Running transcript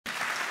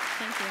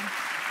Thank you.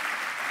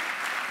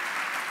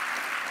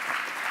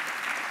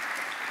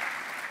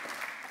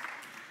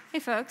 Hey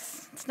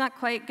folks, it's not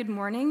quite good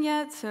morning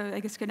yet, so I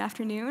guess good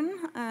afternoon.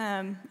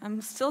 I'm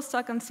still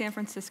stuck on San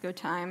Francisco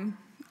time.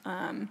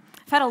 I've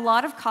had a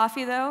lot of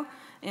coffee though,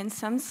 and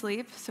some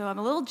sleep, so I'm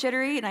a little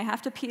jittery and I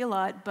have to pee a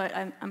lot, but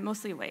I'm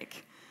mostly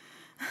awake.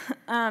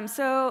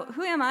 So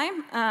who am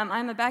I?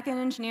 I'm a backend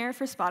engineer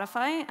for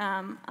Spotify.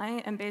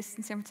 I am based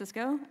in San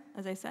Francisco,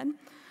 as I said.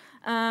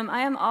 I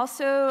am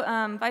also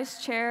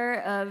vice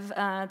chair of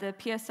the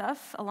PSF,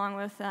 along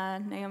with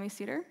Naomi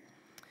Cedar.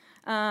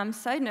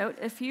 Side note,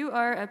 if you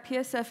are a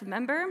PSF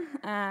member,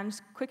 just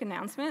a quick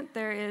announcement,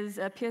 there is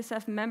a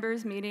PSF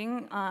members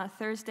meeting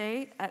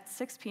Thursday at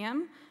 6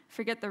 p.m.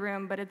 Forget the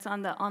room, but it's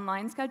on the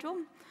online schedule.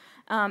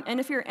 And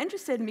if you're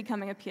interested in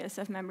becoming a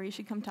PSF member, you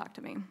should come talk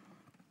to me.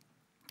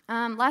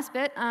 Last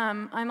bit,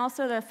 I'm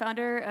also the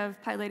founder of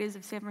PyLadies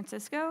of San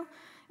Francisco,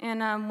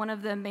 and I'm one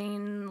of the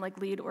main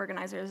lead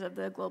organizers of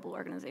the global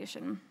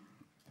organization.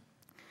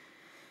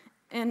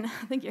 And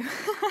thank you.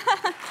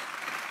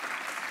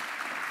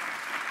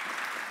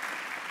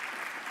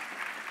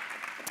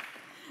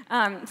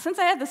 Since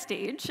I have the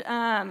stage,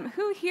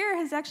 who here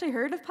has actually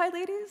heard of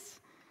PyLadies?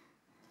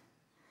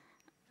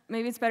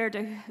 Maybe it's better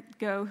to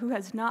go, who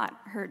has not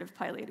heard of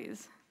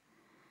PyLadies?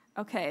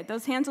 Okay,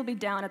 those hands will be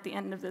down at the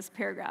end of this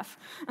paragraph.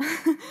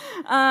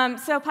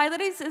 So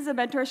PyLadies is a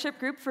mentorship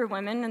group for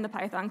women in the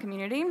Python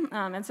community.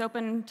 It's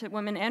open to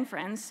women and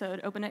friends, so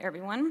it's open to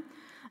everyone.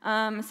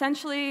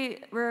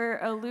 Essentially, we're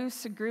a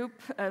loose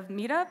group of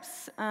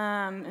meetups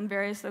in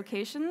various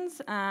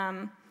locations.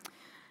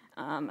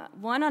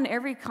 One on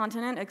every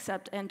continent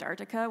except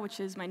Antarctica,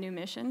 which is my new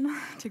mission,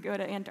 to go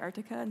to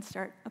Antarctica and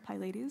start a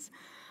PyLadies.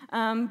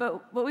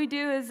 But what we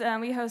do is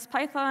we host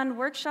Python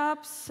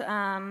workshops,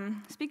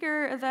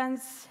 speaker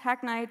events,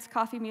 hack nights,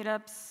 coffee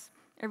meetups,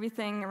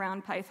 everything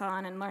around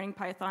Python and learning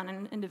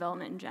Python and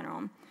development in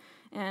general.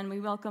 And we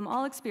welcome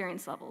all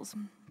experience levels.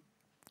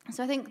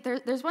 So I think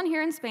there's one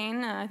here in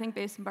Spain, I think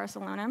based in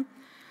Barcelona,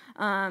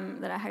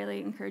 that I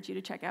highly encourage you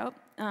to check out.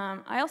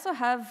 I also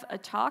have a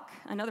talk,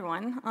 another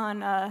one,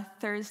 on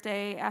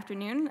Thursday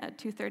afternoon at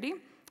 2:30. I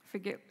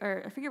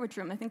forget which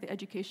room. I think the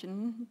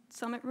Education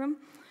Summit room.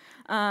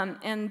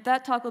 And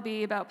that talk will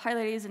be about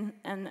PyLadies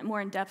and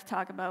more in-depth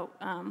talk about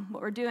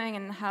what we're doing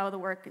and how the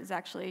work has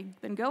actually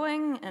been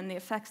going and the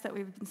effects that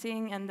we've been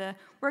seeing and the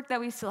work that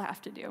we still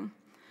have to do.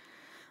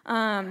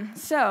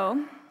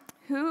 So,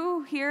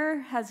 who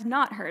here has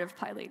not heard of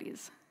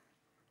PyLadies?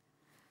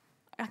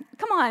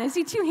 Come on, I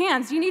see two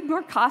hands. Do you need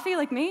more coffee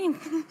like me?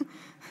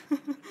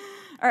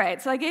 All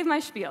right, so I gave my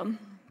spiel.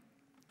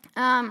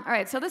 All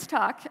right, so this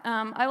talk,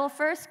 I will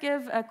first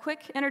give a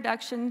quick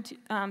introduction to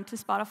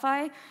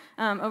Spotify,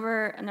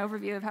 over an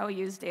overview of how we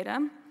use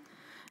data.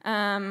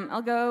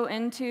 I'll go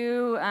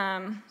into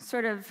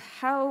sort of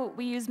how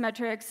we use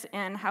metrics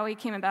and how we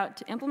came about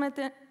to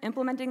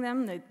implementing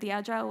them the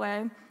agile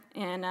way,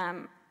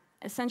 and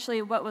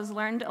essentially what was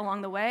learned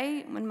along the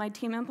way when my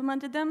team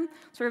implemented them,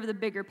 sort of the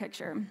bigger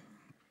picture.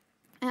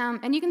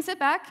 And you can sit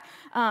back.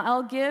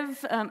 I'll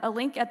give a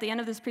link at the end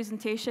of this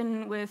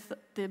presentation with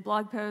the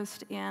blog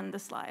post and the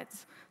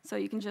slides. So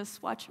you can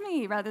just watch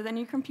me rather than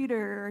your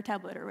computer or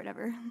tablet or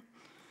whatever.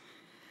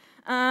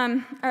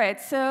 All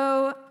right,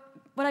 so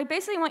what I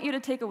basically want you to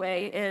take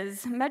away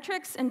is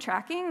metrics and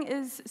tracking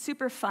is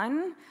super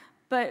fun,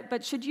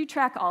 but should you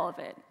track all of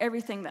it,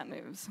 everything that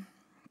moves?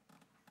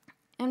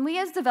 And we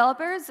as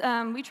developers,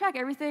 we track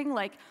everything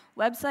like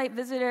website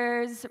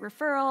visitors,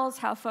 referrals,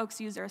 how folks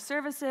use our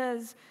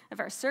services, if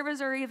our servers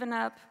are even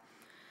up.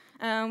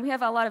 We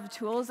have a lot of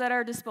tools at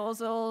our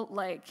disposal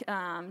like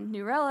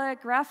New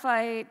Relic,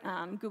 Graphite,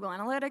 Google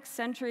Analytics,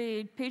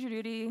 Sentry,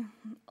 PagerDuty,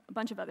 a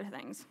bunch of other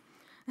things.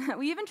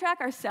 We even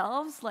track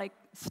ourselves like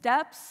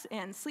steps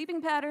and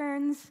sleeping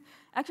patterns,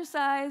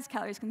 exercise,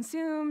 calories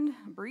consumed,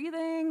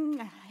 breathing,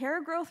 hair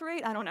growth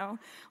rate, I don't know.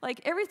 Like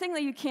everything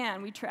that you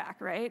can, we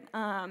track, right?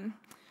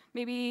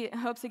 Maybe in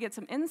hopes to get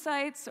some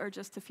insights or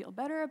just to feel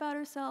better about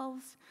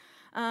ourselves.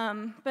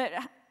 But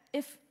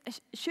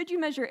should you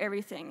measure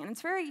everything? And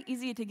it's very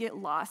easy to get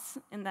lost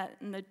in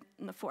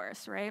the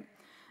forest, right?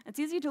 It's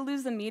easy to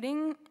lose the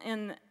meaning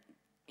and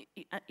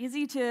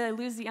easy to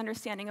lose the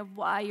understanding of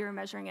why you're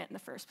measuring it in the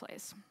first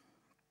place.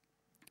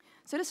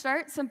 So to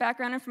start, some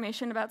background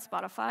information about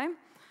Spotify.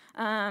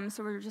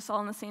 So we're just all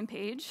on the same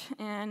page,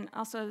 and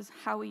also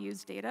how we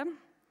use data.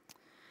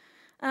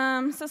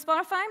 So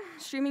Spotify,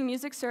 streaming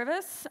music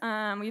service.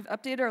 We've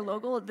updated our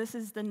logo. This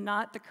is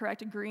not the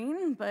correct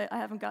green, but I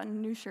haven't gotten a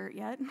new shirt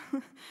yet.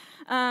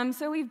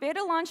 So we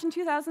beta launched in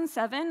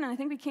 2007, and I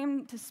think we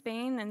came to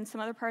Spain and some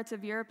other parts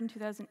of Europe in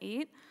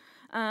 2008.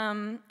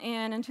 And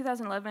in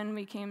 2011,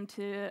 we came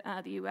to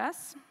the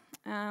US.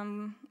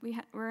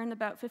 We're in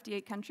about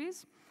 58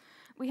 countries.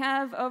 We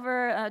have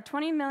over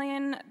 20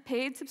 million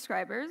paid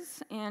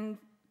subscribers and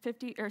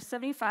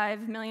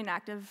 75 million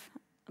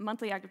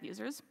monthly active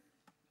users.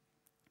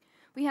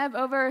 We have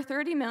over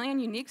 30 million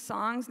unique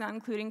songs, not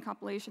including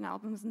compilation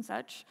albums and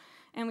such,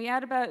 and we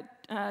add about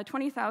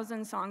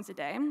 20,000 songs a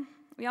day.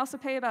 We also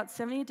pay about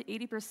 70 to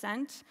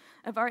 80%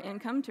 of our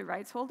income to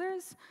rights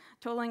holders,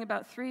 totaling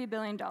about $3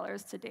 billion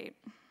to date.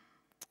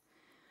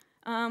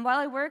 While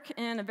I work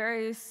in a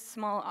very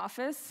small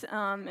office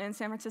in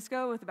San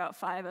Francisco with about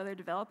 5 other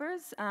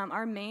developers,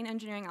 our main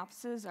engineering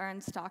offices are in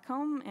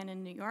Stockholm and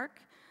in New York,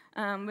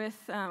 with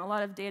a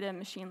lot of data and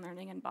machine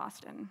learning in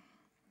Boston.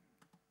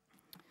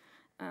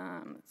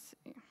 Let's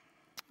see.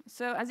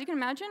 So as you can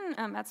imagine,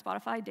 at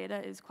Spotify,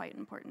 data is quite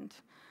important.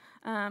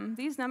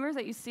 These numbers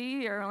that you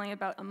see are only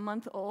about a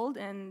month old,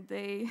 and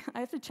I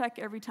have to check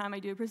every time I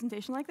do a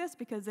presentation like this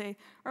because they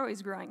are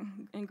always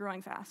growing and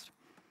growing fast.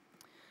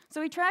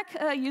 So we track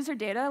user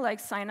data like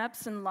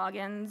signups and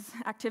logins,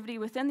 activity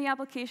within the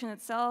application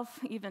itself,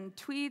 even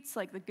tweets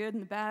like the good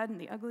and the bad and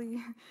the ugly.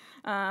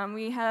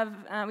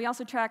 We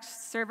also track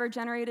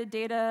server-generated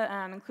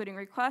data, including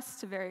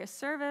requests to various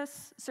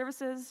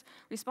services,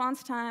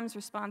 response times,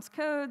 response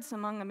codes,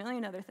 among a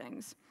million other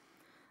things.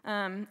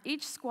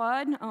 Each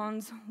squad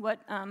owns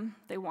what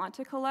they want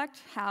to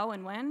collect, how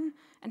and when,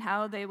 and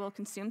how they will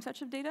consume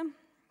such data.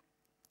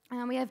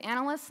 We have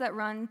analysts that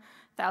run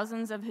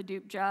thousands of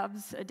Hadoop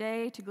jobs a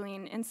day to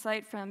glean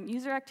insight from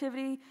user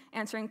activity,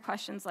 answering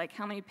questions like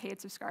how many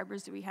paid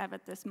subscribers do we have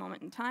at this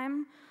moment in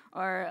time,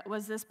 or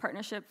was this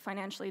partnership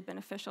financially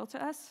beneficial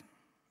to us?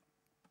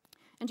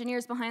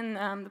 Engineers behind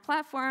the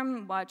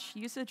platform watch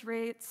usage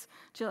rates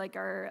to like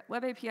our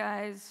web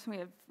APIs.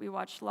 We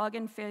watch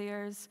login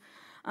failures,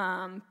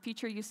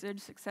 feature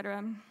usage, et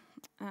cetera.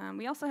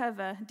 We also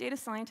have data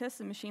scientists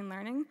in machine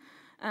learning,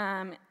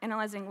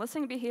 analyzing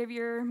listening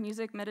behavior,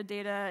 music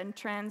metadata, and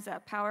trends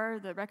that power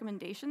the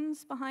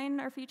recommendations behind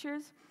our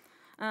features.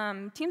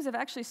 Teams have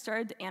actually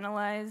started to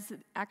analyze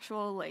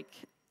actual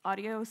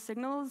audio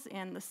signals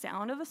and the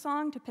sound of a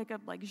song to pick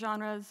up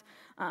genres,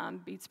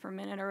 beats per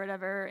minute or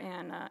whatever,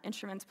 and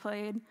instruments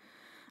played.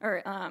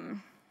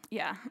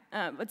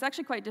 It's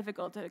actually quite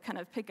difficult to kind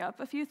of pick up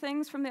a few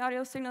things from the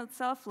audio signal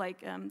itself,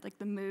 like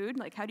the mood,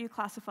 like how do you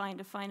classify and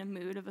define a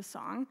mood of a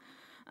song?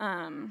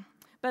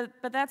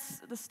 But that's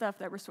the stuff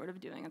that we're sort of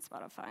doing at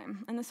Spotify.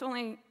 And this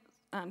only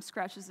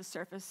scratches the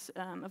surface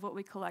of what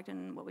we collect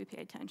and what we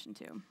pay attention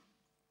to.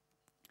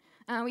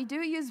 We do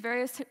use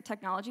various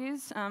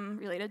technologies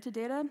related to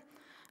data,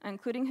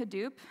 including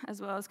Hadoop, as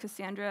well as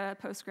Cassandra,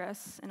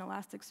 Postgres, and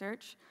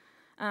Elasticsearch.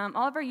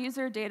 All of our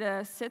user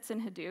data sits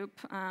in Hadoop,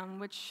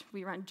 which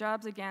we run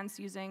jobs against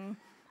using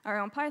our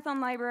own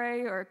Python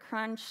library, or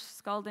Crunch,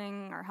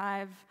 Scalding, or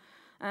Hive.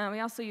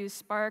 We also use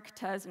Spark,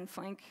 Tez, and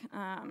Flink.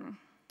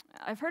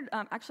 I've heard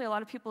actually a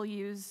lot of people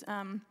use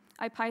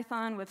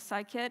IPython with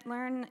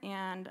scikit-learn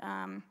and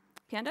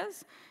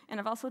pandas, and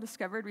I've also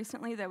discovered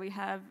recently that we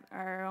have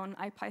our own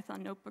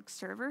IPython notebook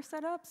server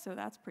set up, so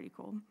that's pretty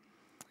cool.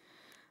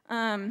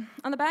 On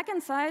the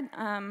back-end side,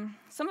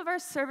 some of our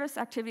service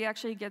activity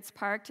actually gets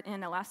parked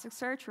in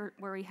Elasticsearch,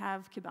 where we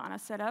have Kibana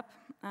set up,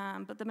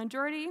 but the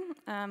majority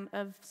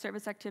of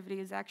service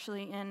activity is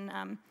actually in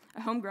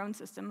a homegrown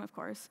system, of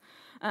course.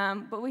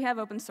 But we have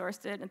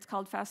open-sourced it. It's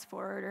called Fast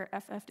Forward, or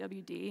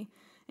FFWD,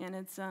 and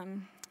it's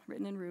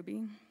written in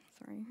Ruby.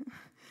 Sorry.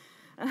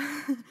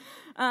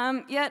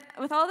 Yet,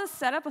 with all this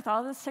setup, with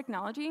all this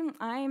technology,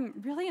 I'm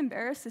really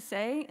embarrassed to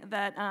say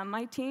that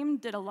my team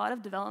did a lot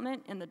of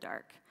development in the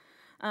dark.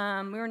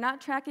 We were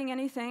not tracking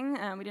anything.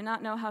 We did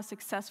not know how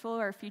successful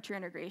our feature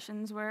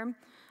integrations were.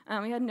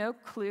 We had no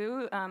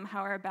clue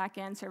how our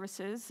back-end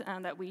services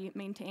that we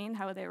maintained,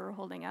 how they were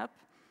holding up.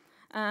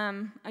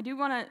 I do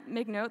want to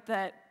make note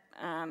that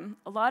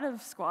a lot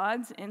of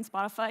squads in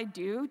Spotify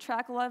do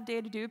track a lot of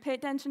data, do pay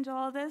attention to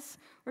all of this.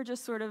 We're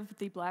just sort of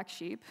the black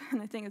sheep,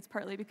 and I think it's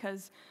partly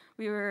because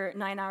we were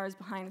 9 hours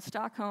behind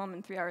Stockholm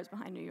and 3 hours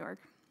behind New York.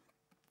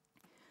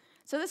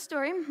 So this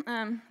story,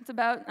 it's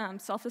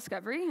about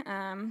self-discovery,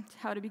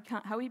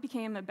 how we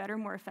became a better,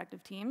 more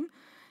effective team.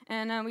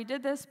 And we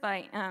did this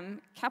by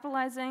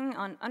capitalizing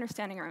on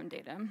understanding our own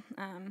data.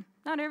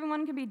 Not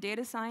everyone can be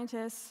data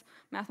scientists,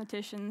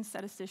 mathematicians,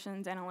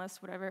 statisticians,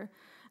 analysts, whatever.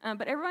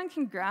 But everyone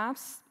can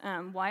grasp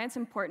why it's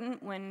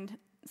important when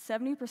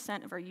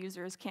 70% of our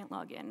users can't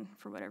log in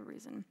for whatever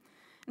reason.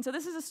 And so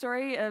this is a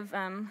story of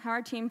how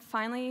our team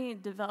finally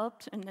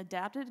developed and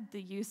adapted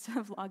the use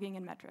of logging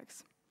and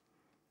metrics.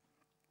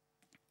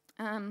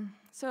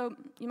 So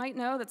you might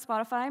know that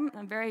Spotify,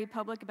 I'm very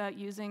public about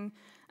using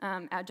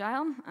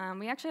Agile.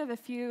 We actually have a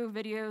few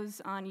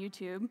videos on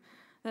YouTube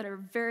that are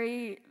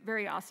very,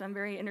 very awesome,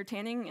 very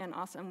entertaining and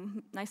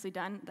awesome, nicely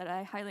done, that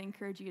I highly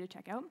encourage you to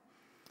check out.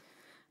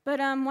 But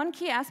one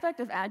key aspect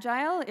of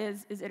Agile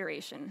is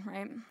iteration,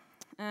 right?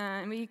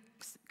 And we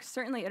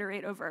certainly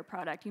iterate over our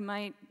product. You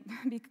might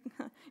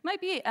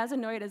be as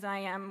annoyed as I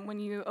am when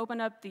you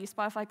open up the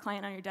Spotify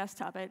client on your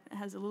desktop. It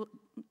has a little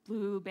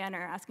blue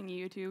banner asking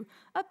you to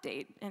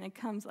update, and it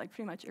comes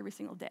pretty much every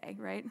single day,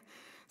 right?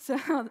 So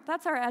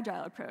that's our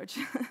Agile approach.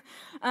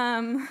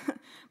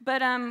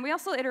 But we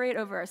also iterate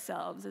over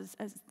ourselves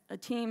as a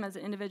team, as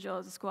an individual,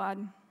 as a squad.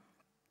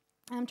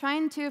 I'm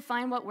trying to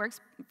find what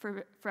works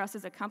for us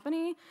as a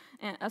company,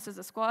 and us as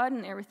a squad,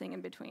 and everything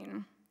in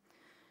between.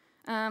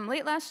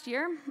 Late last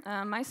year,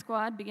 my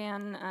squad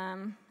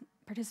began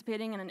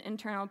participating in an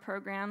internal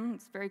program.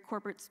 It's very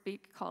corporate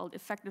speak called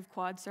Effective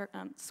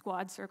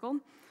Squad Circle.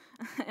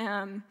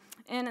 And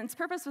its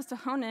purpose was to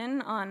hone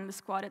in on the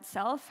squad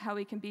itself, how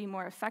we can be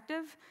more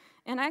effective.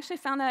 And I actually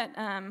found that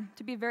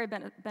to be very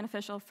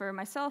beneficial for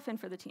myself and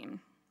for the team.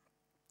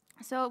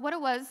 So what it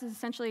was is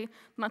essentially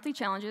monthly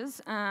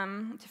challenges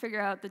to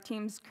figure out the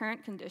team's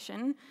current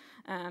condition,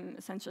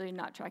 essentially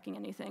not tracking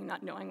anything,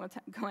 not knowing what's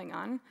going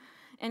on,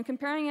 and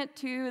comparing it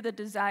to the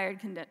desired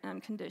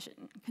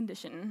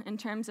condition in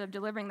terms of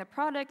delivering the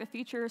product, a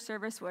feature,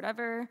 service,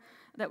 whatever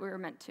that we were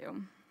meant to.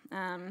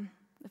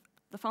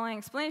 The following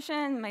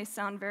explanation may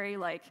sound very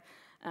like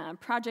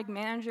project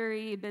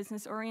manager-y,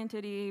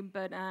 business-oriented-y,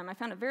 but I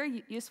found it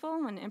very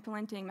useful when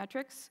implementing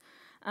metrics.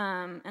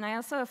 And I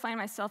also find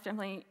myself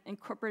definitely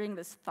incorporating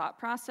this thought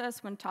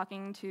process when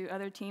talking to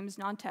other teams,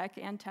 non-tech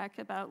and tech,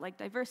 about like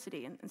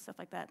diversity and stuff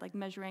like that, like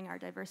measuring our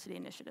diversity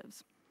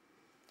initiatives.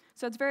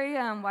 So it's very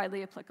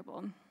widely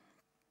applicable.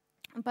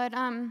 But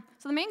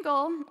so the main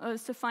goal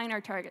was to find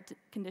our target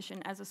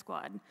condition as a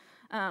squad.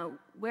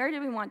 Where do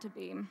we want to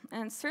be?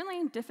 And it's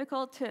certainly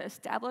difficult to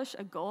establish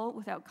a goal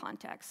without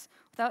context,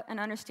 without an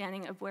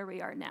understanding of where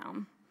we are now.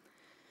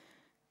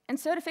 And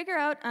so to figure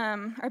out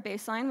our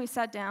baseline, we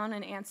sat down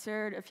and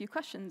answered a few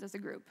questions as a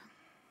group.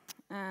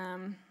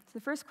 So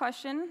the first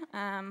question,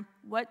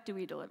 what do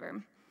we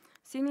deliver?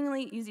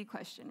 Seemingly easy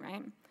question,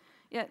 right?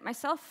 Yet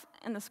myself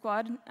and the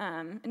squad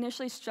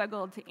initially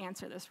struggled to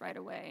answer this right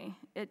away.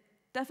 It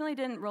definitely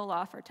didn't roll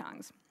off our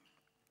tongues.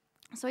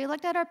 So we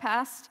looked at our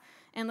past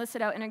and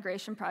listed out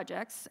integration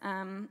projects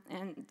and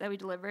that we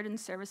delivered and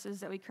services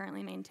that we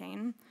currently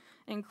maintain.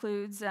 It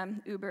includes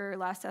Uber,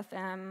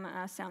 Last.fm,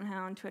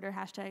 SoundHound, Twitter,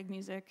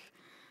 #music,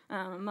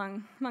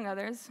 among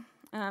others.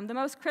 The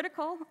most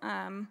critical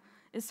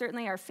is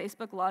certainly our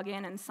Facebook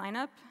login and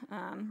sign-up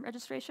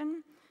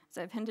registration. As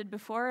I've hinted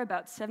before,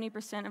 about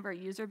 70% of our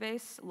user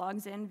base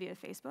logs in via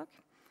Facebook.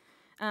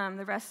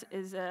 The rest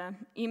is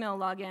email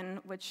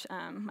login, which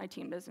my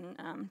team does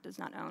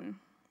not own.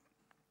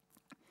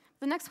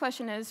 The next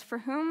question is, for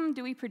whom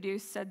do we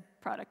produce said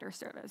product or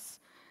service?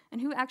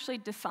 And who actually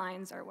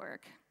defines our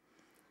work?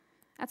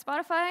 At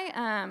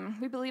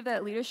Spotify, we believe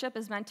that leadership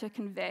is meant to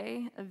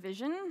convey a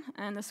vision,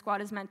 and the squad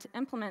is meant to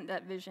implement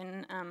that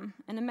vision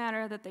in a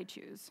manner that they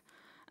choose.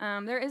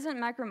 There isn't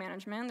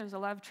micromanagement, there's a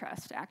lot of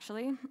trust,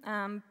 actually,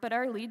 but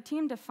our lead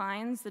team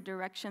defines the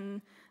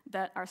direction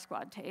that our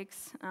squad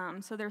takes,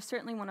 so they're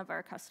certainly one of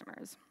our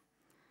customers.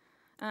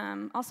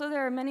 Also,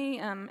 there are many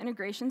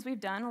integrations we've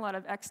done, a lot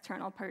of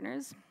external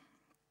partners.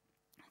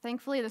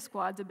 Thankfully, the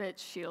squad's a bit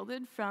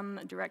shielded from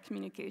direct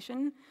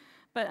communication,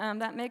 but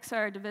that makes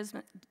our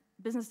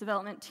business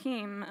development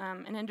team,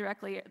 and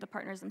indirectly the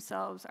partners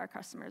themselves, our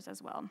customers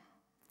as well.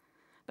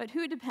 But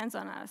who depends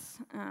on us?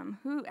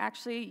 Who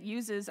actually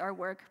uses our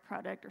work,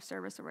 product, or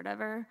service, or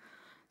whatever?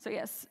 So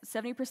yes,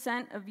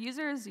 70% of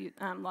users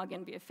log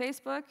in via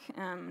Facebook,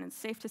 and it's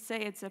safe to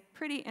say it's a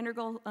pretty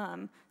integral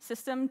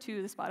system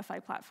to the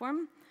Spotify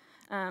platform.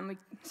 We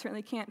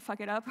certainly can't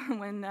fuck it up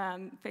when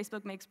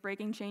Facebook makes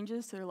breaking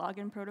changes to their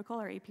login protocol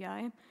or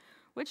API,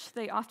 which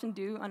they often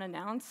do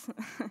unannounced,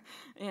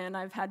 and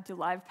I've had to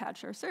live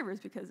patch our servers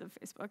because of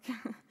Facebook.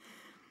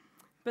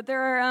 But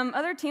there are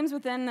other teams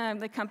within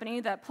the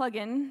company that plug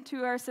in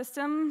to our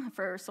system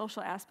for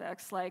social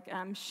aspects, like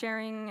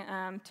sharing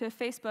to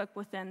Facebook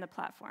within the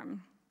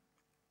platform.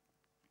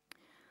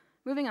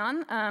 Moving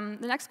on,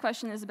 the next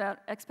question is about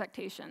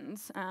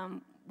expectations.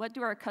 What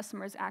do our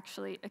customers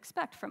actually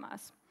expect from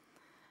us?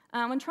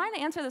 When trying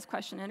to answer this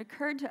question, it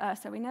occurred to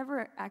us that we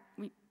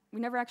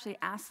never actually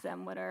asked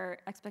them what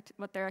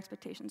their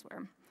expectations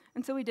were.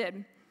 And so we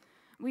did.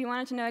 We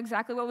wanted to know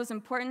exactly what was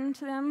important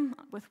to them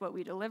with what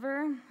we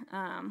deliver.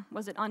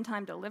 Was it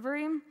on-time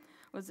delivery?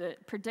 Was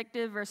it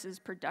predictive versus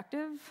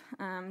productive?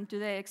 Do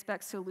they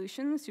expect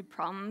solutions to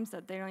problems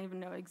that they don't even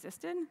know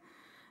existed?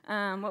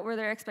 What were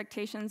their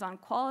expectations on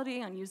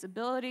quality, on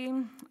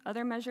usability,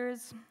 other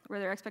measures? Were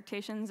their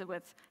expectations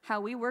with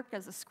how we worked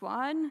as a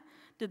squad?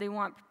 Did they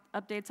want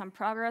updates on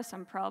progress,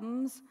 on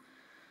problems?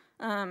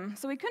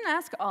 So we couldn't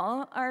ask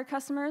all our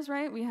customers,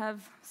 right? We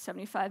have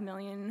 75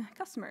 million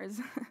customers.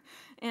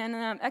 And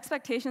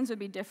expectations would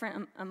be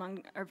different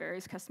among our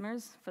various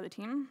customers for the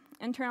team.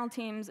 Internal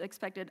teams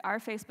expected our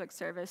Facebook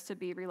service to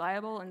be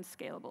reliable and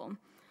scalable.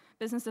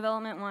 Business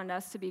development wanted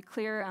us to be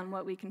clear on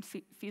what we can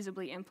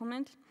feasibly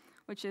implement,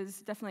 which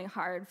is definitely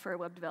hard for a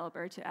web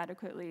developer to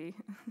adequately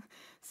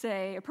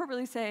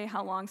appropriately say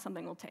how long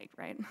something will take,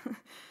 right?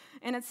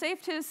 And it's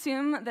safe to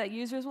assume that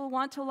users will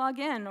want to log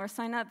in or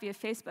sign up via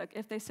Facebook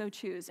if they so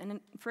choose, and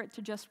for it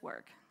to just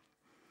work.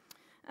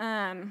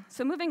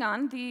 So moving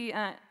on, the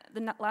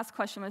last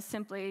question was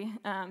simply,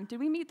 did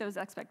we meet those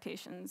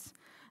expectations?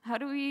 How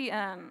do we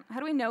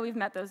know we've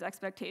met those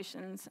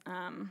expectations?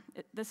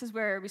 This is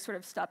where we sort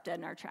of stopped dead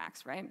in our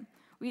tracks, right?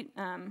 We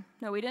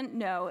didn't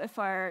know if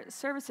our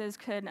services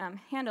could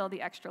handle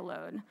the extra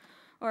load,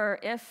 or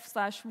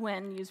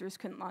if/when users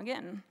couldn't log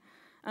in,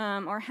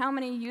 or how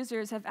many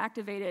users have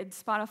activated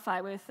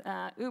Spotify with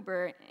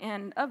Uber,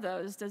 and of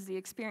those, does the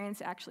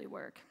experience actually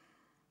work?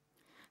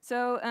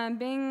 So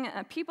being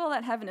people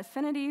that have an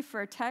affinity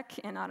for tech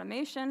and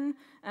automation,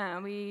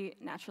 we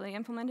naturally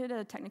implemented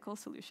a technical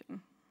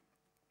solution.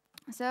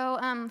 So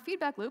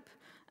feedback loop,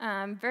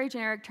 very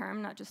generic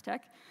term, not just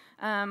tech.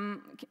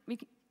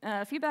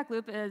 Feedback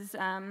loop is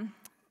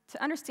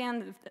to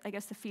understand, I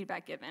guess, the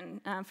feedback given.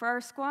 For our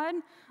squad,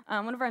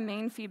 one of our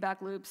main feedback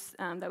loops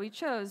that we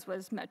chose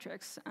was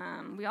metrics.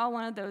 We all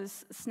wanted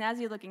those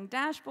snazzy-looking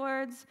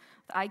dashboards,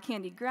 with eye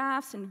candy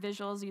graphs and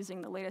visuals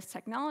using the latest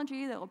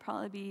technology that will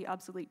probably be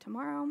obsolete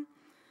tomorrow.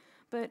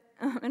 But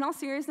in all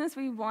seriousness,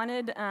 we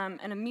wanted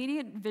an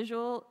immediate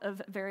visual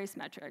of various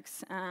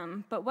metrics.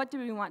 But what do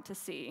we want to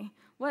see?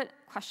 What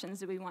questions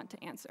do we want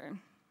to answer?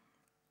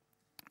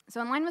 So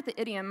in line with the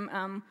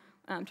idiom,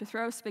 to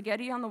throw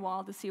spaghetti on the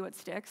wall to see what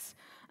sticks,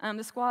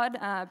 the squad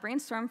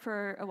brainstormed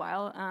for a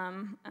while,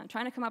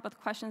 trying to come up with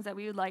questions that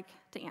we would like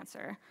to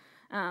answer.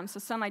 So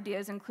some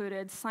ideas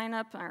included sign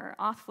up or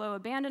auth flow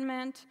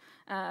abandonment,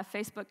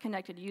 Facebook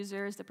connected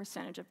users, the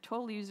percentage of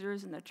total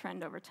users and the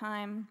trend over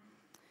time,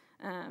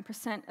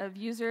 percent of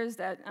users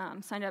that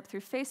signed up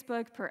through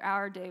Facebook per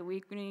hour, day,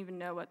 week. We didn't even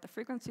know what the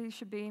frequency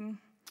should be.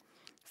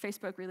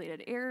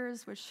 Facebook-related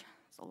errors, which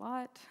is a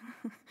lot.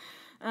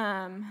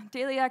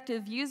 Daily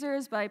active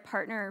users by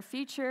partner or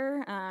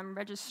feature,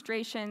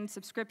 registration,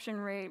 subscription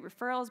rate,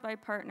 referrals by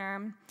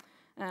partner,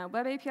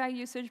 web API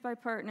usage by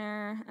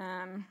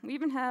partner. We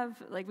even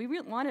have,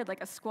 we wanted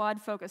a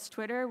squad-focused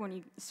Twitter when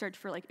you search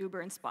for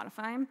Uber and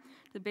Spotify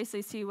to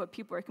basically see what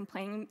people are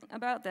complaining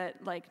about that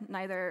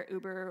neither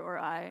Uber or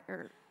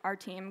our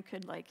team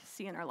could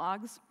see in our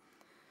logs.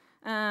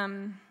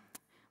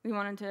 We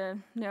wanted to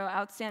know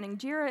outstanding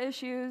JIRA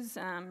issues,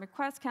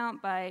 request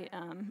count by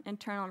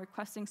internal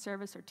requesting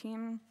service or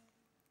team.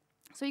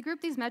 So we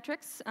grouped these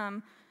metrics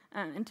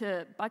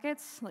into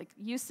buckets like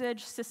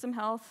usage, system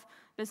health,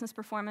 business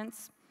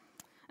performance.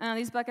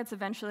 These buckets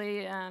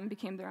eventually are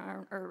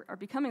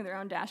becoming their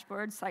own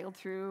dashboards, cycled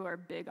through our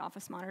big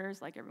office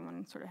monitors like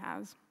everyone sort of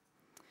has.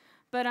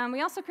 But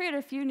we also created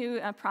a few new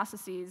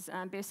processes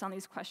based on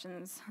these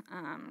questions.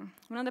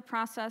 One of the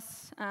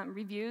process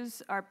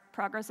reviews our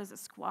progress as a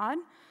squad.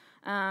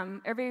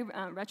 Every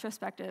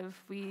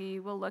retrospective, we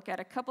will look at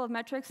a couple of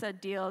metrics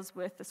that deals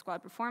with the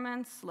squad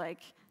performance, like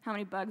how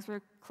many bugs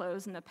were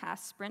closed in the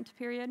past sprint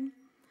period.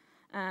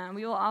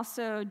 We will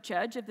also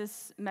judge if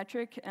this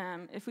metric,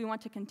 if we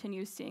want to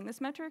continue seeing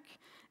this metric,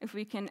 if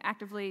we can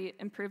actively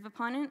improve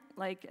upon it.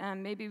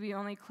 Maybe we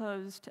only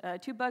closed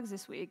 2 bugs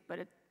this week, but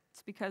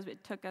it's because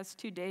it took us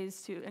 2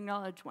 days to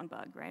acknowledge 1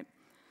 bug, right?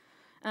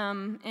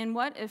 And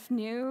what, if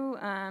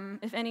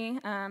any,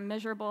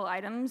 measurable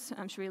items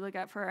should we look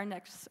at for our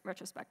next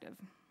retrospective?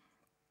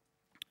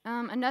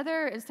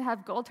 Another is to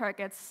have goal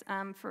targets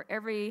for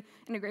every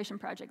integration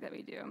project that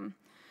we do.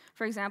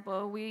 For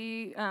example,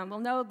 we will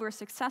know we're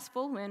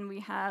successful when we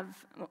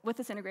have, with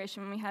this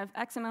integration, when we have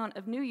X amount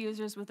of new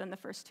users within the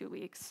first 2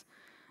 weeks.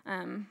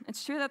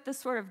 It's true that this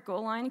sort of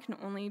goal line can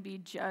only be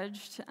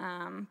judged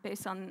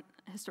based on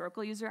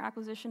historical user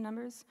acquisition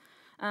numbers.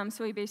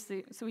 So we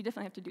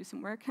definitely have to do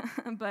some work.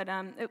 But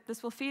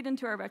this will feed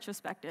into our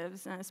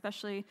retrospectives, and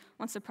especially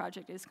once the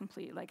project is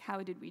complete,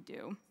 how did we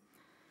do?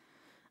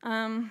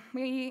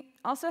 We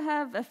also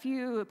have a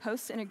few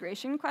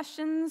post-integration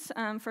questions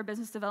for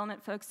business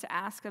development folks to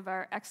ask of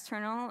our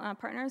external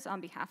partners on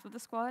behalf of the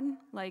squad,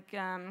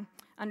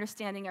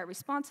 understanding our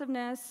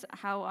responsiveness,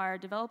 how our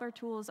developer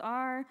tools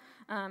are,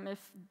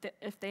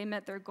 if they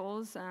met their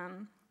goals.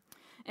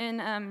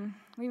 And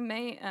we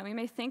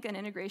may think an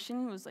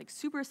integration was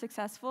super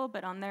successful,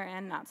 but on their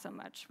end, not so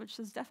much, which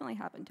has definitely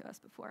happened to us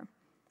before.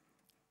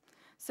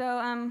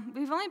 So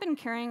we've only been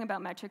caring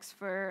about metrics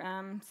for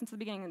since the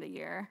beginning of the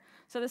year.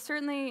 So this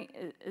certainly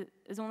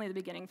is only the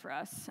beginning for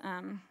us.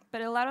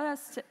 But it allowed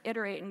us to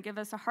iterate and give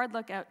us a hard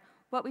look at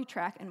what we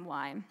track and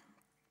why.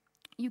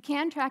 You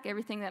can track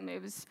everything that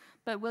moves,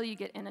 but will you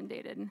get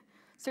inundated?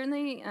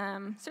 Certainly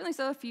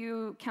so if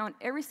you count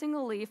every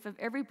single leaf of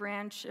every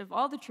branch of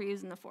all the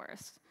trees in the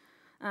forest.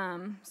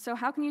 So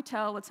how can you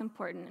tell what's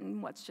important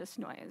and what's just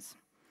noise?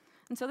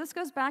 And so this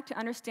goes back to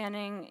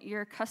understanding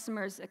your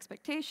customer's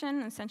expectation,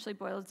 and essentially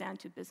boils down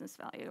to business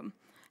value.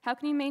 How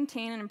can you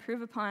maintain and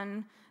improve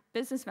upon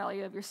business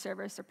value of your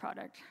service or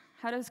product?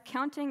 How does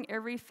counting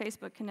every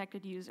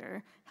Facebook-connected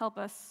user help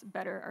us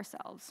better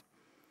ourselves?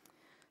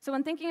 So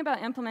when thinking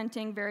about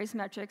implementing various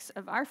metrics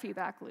of our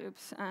feedback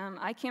loops,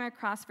 I came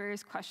across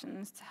various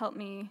questions to help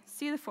me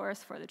see the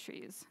forest for the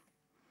trees.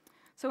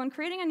 So when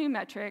creating a new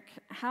metric,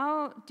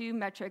 how do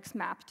metrics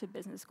map to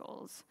business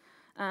goals?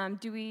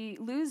 Do we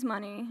lose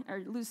money,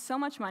 or lose so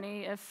much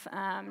money if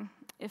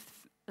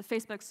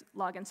Facebook's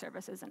login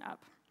service isn't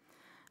up?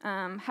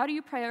 How do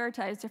you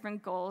prioritize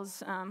different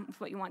goals with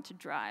what you want to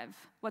drive?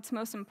 What's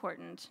most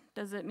important?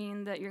 Does it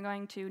mean that you're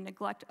going to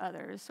neglect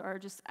others, or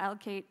just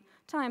allocate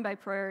time by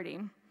priority?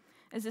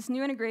 Is this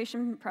new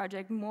integration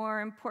project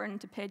more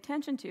important to pay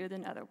attention to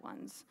than other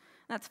ones?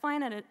 That's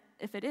fine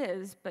if it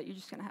is, but you're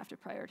just going to have to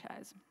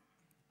prioritize.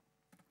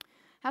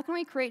 How can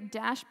we create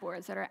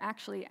dashboards that are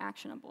actually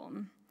actionable?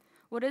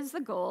 What is the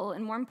goal,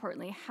 and more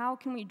importantly, how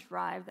can we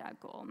drive that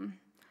goal?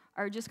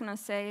 are just going to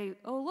say,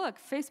 oh, look,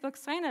 Facebook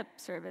sign-up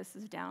service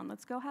is down.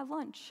 Let's go have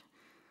lunch.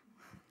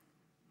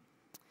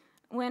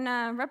 When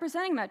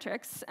representing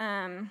metrics,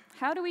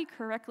 how do we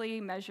correctly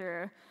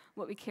measure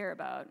what we care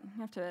about?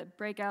 You have to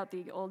break out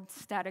the old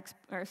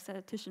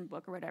statistician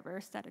book or whatever,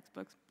 statics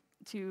books,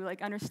 to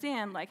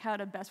understand how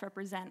to best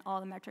represent all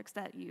the metrics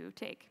that you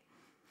take.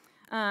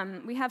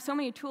 We have so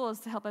many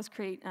tools to help us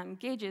create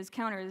gauges,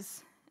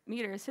 counters,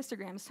 meters,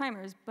 histograms,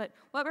 timers, but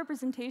what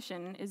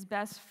representation is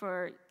best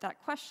for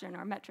that question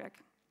or metric?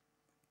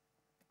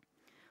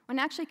 When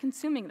actually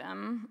consuming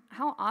them,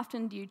 how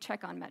often do you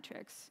check on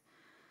metrics?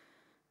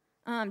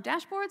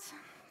 Dashboards,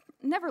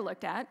 never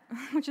looked at,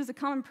 which is a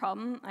common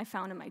problem I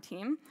found in my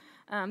team.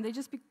 They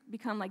just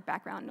become like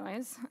background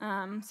noise.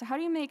 So how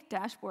do you make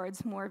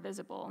dashboards more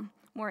visible,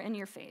 more in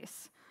your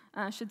face?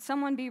 Should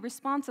someone be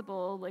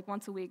responsible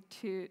once a week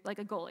to, like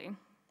a goalie?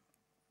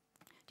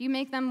 Do you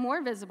make them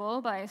more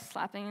visible by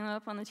slapping them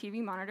up on the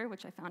TV monitor,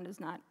 which I found does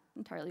not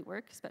entirely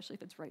work, especially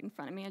if it's right in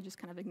front of me, I just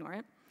kind of ignore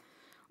it.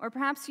 Or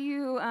perhaps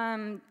you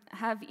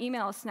have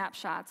email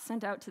snapshots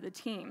sent out to the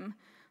team,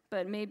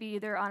 but maybe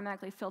they're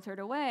automatically filtered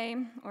away,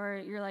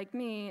 or you're like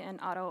me and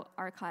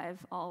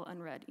auto-archive all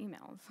unread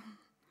emails.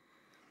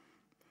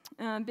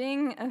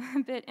 Being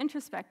a bit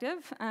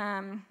introspective,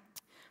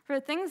 for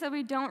things that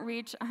we don't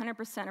reach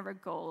 100% of our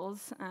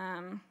goals,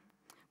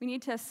 we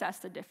need to assess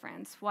the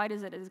difference. Why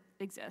does it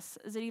exist?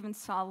 Is it even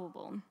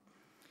solvable?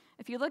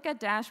 If you look at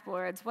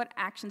dashboards, what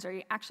actions are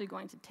you actually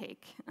going to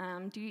take?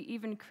 Do you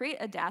even create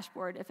a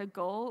dashboard if a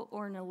goal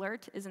or an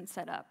alert isn't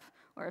set up,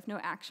 or if no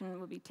action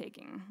will be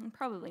taken?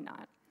 Probably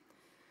not.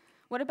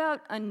 What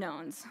about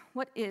unknowns?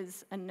 What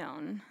is a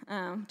known?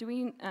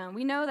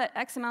 We know that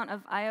X amount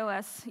of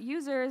iOS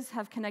users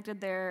have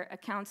connected their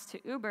accounts to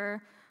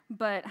Uber,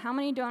 but how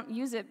many don't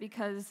use it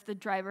because the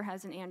driver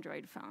has an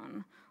Android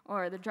phone,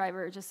 or the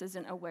driver just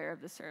isn't aware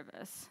of the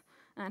service?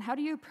 And how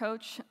do you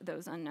approach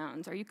those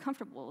unknowns? Are you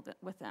comfortable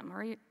with them,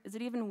 or is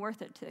it even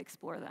worth it to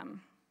explore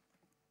them?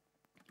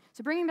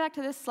 So bringing back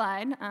to this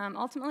slide,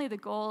 ultimately the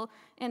goal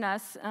in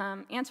us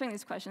answering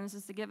these questions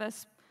is to give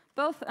us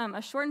both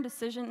a shortened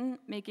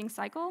decision-making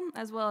cycle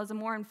as well as a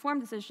more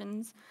informed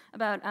decisions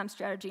about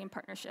strategy and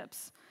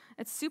partnerships.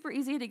 It's super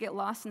easy to get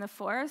lost in the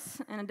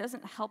forest, and it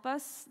doesn't help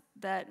us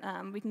that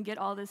we can get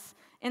all this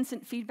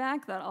instant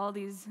feedback, that all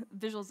these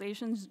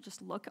visualizations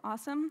just look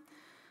awesome.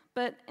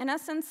 But in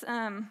essence,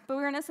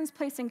 we're in essence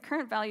placing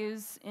current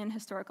values in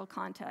historical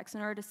context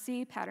in order to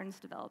see patterns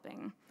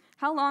developing.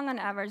 How long on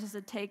average does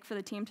it take for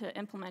the team to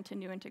implement a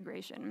new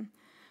integration?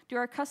 Do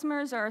our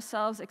customers or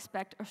ourselves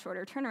expect a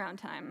shorter turnaround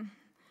time?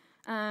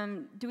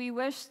 Do we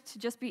wish to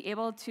just be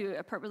able to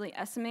appropriately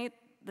estimate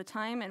the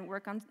time and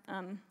work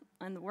on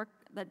the work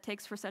that it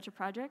takes for such a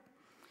project?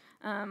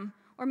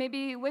 Or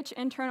maybe which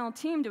internal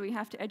team do we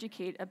have to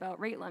educate about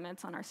rate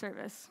limits on our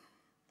service?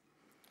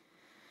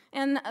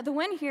 And the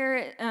win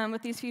here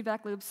with these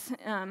feedback loops,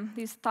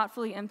 these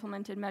thoughtfully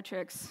implemented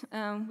metrics,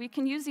 we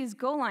can use these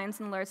goal lines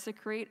and alerts to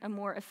create a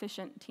more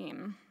efficient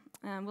team.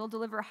 We'll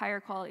deliver higher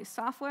quality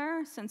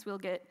software since we'll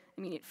get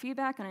immediate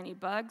feedback on any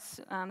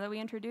bugs that we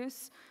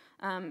introduce,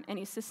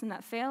 any system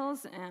that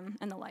fails,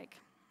 and the like.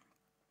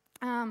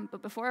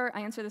 But before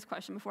I answer this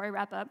question, before I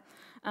wrap up,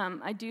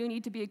 I do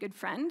need to be a good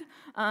friend.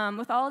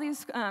 With all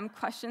these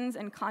questions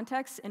and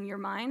context in your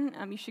mind,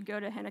 you should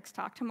go to Hennick's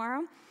talk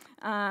tomorrow.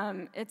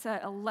 It's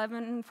at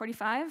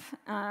 11:45,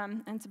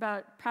 and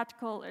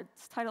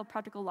it's titled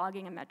Practical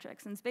Logging and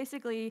Metrics, and it's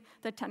basically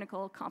the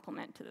technical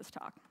complement to this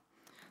talk.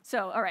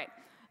 So, all right,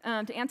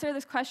 to answer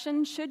this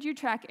question, should you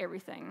track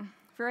everything?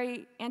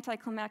 Very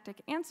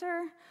anticlimactic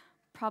answer.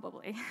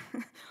 Probably.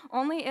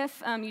 Only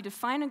if you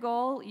define a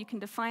goal, you can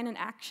define an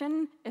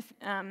action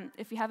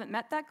if you haven't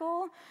met that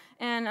goal,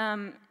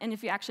 and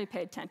if you actually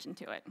pay attention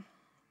to it.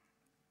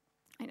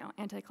 I know,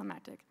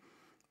 anticlimactic,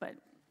 but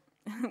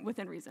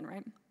within reason,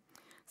 right?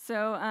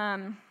 So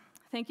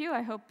thank you.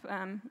 I hope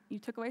you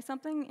took away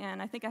something,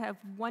 and I think I have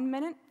 1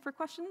 minute for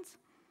questions.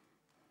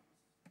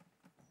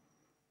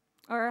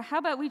 Or how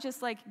about we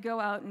just go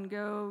out and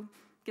go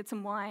get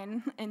some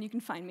wine, and you can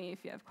find me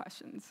if you have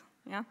questions,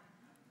 yeah?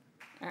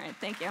 All right,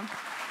 thank you.